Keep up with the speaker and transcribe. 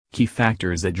key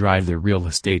factors that drive the real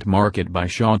estate market by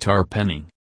Tarpenning.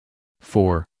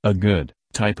 4. A good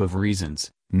type of reasons.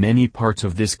 Many parts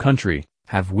of this country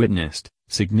have witnessed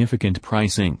significant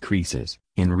price increases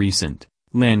in recent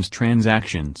land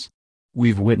transactions.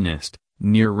 We've witnessed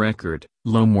near record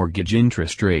low mortgage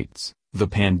interest rates, the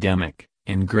pandemic,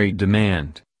 and great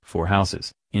demand for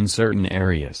houses in certain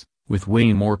areas, with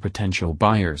way more potential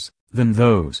buyers than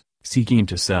those seeking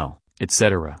to sell,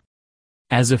 etc.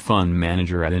 As a fund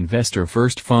manager at Investor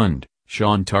First Fund,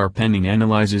 Tarpenning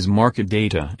analyzes market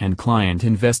data and client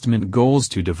investment goals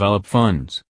to develop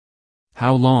funds.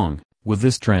 How long will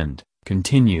this trend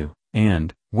continue,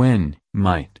 and when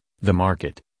might the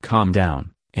market calm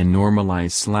down and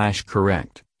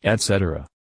normalize/correct, etc.?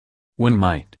 When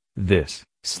might this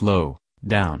slow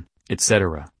down,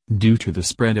 etc., due to the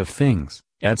spread of things,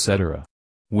 etc.?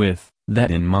 With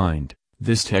that in mind,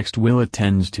 this text will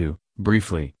attend to,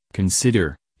 briefly,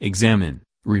 consider, examine,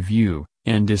 review,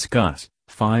 and discuss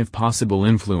 5 possible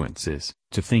influences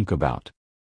to think about.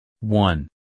 1.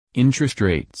 Interest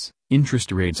rates.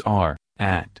 Interest rates are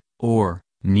at, or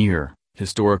near,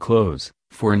 historic lows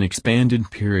for an expanded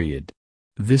period.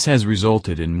 This has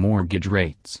resulted in mortgage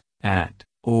rates at,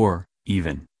 or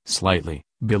even slightly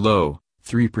below,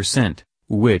 3%,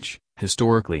 which,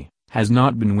 historically, has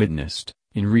not been witnessed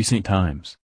in recent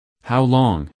times. How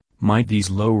long might these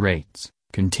low rates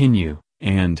continue,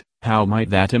 and how might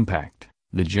that impact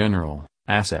the general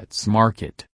assets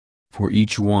market? For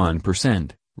each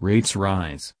 1% rates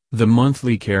rise, the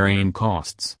monthly carrying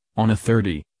costs on a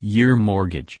 30-year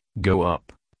mortgage go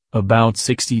up about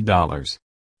 $60.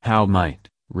 How might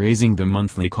raising the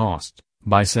monthly cost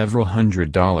by several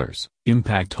 $100s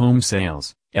impact home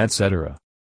sales, etc.?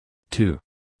 2.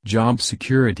 Job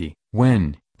security.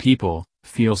 When people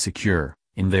feel secure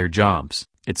in their jobs,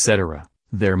 etc.,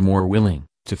 they're more willing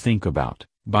to think about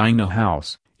buying a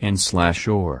house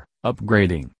and/or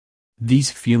upgrading. These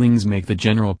feelings make the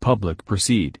general public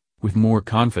proceed with more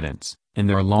confidence in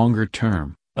their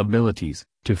longer-term abilities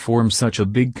to form such a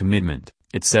big commitment,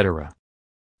 etc.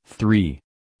 3.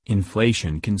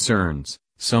 Inflation concerns.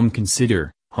 Some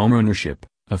consider homeownership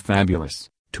a fabulous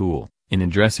tool in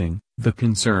addressing the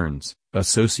concerns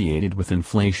associated with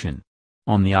inflation.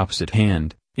 On the opposite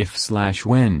hand,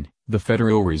 if/when the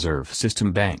Federal Reserve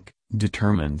System Bank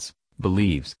determines,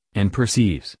 believes, and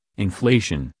perceives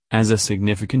inflation as a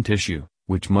significant issue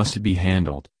which must be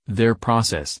handled, their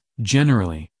process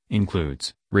generally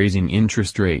includes raising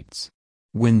interest rates.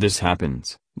 When this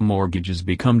happens, mortgages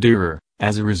become dearer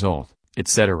as a result,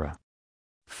 etc.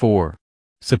 4.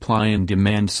 Supply and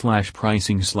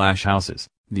demand/pricing/houses.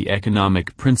 The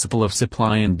economic principle of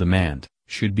supply and demand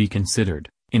should be considered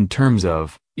in terms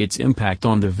of its impact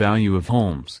on the value of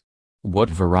homes. What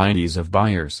varieties of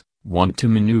buyers want to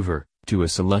maneuver to a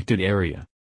selected area?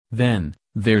 Then,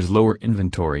 there's lower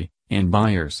inventory, and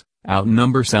buyers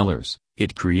outnumber sellers.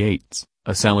 It creates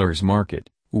a seller's market,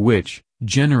 which,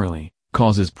 generally,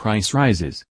 causes price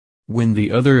rises. When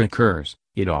the other occurs,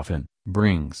 it often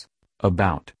brings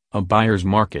about a buyer's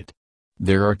market.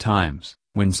 There are times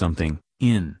when something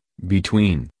in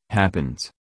between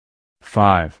happens.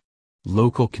 5.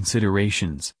 Local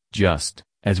considerations. Just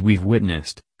as we've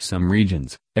witnessed, some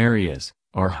regions, areas,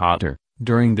 are hotter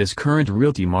during this current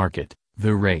realty market,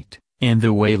 the rate, and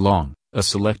the way long a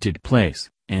selected place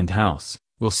and house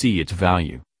will see its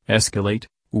value escalate,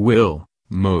 will,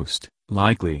 most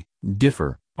likely,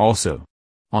 differ, also.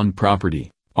 On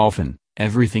property, often,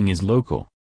 everything is local.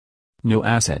 No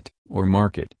asset, or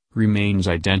market, remains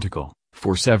identical,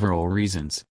 for several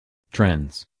reasons.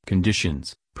 Trends,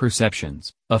 conditions,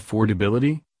 perceptions,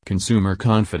 affordability, consumer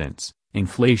confidence,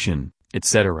 inflation,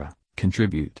 etc.,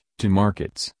 contribute to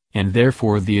markets, and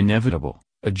therefore the inevitable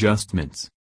adjustments.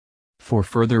 For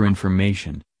further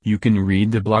information, you can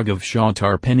read the blog of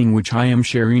Tarpenning, which I am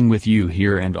sharing with you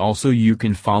here, and also you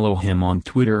can follow him on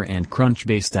Twitter and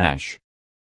Crunchbase.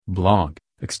 Blog,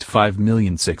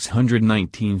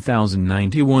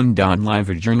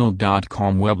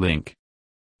 xt5619091.livejournal.com web link.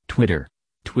 Twitter,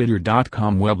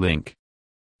 twitter.com web link.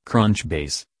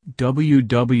 Crunchbase,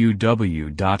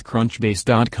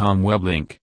 www.crunchbase.com web link.